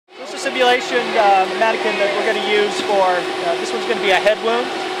simulation mannequin that we're going to use for, this one's going to be a head wound.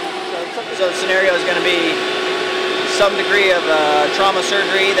 So the scenario is going to be some degree of trauma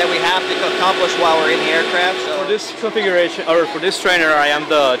surgery that we have to accomplish while we're in the aircraft. So for this configuration, or for this trainer, I am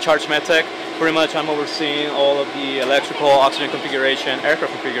the charge med tech. Pretty much I'm overseeing all of the electrical, oxygen configuration,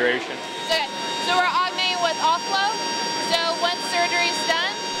 aircraft configuration. Okay, so we're augmenting with offload. So once surgery's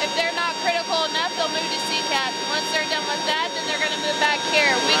done, if they're not critical enough, they'll move to CCAT. Once they're done with that, then they're going to move back here.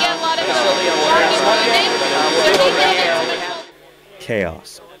 We get a lot of walking wounding, so we get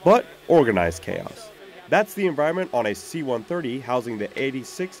Chaos, but organized chaos. That's the environment on a C-130 housing the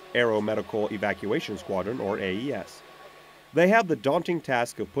 86th Aero Medical Evacuation Squadron, or AES. They have the daunting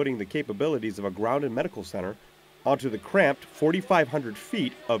task of putting the capabilities of a grounded medical center onto the cramped 4,500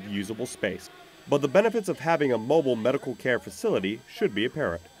 feet of usable space. But the benefits of having a mobile medical care facility should be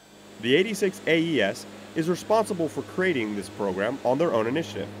apparent. The 86th AES is responsible for creating this program on their own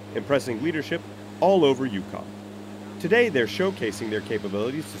initiative, impressing leadership all over Yukon. Today, they're showcasing their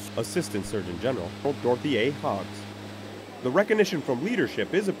capabilities to Assistant Surgeon General Dorothy A. Hoggs. The recognition from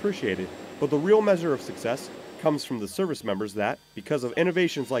leadership is appreciated, but the real measure of success comes from the service members that, because of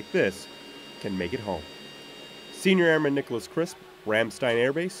innovations like this, can make it home. Senior Airman Nicholas Crisp, Ramstein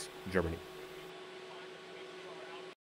Air Base, Germany.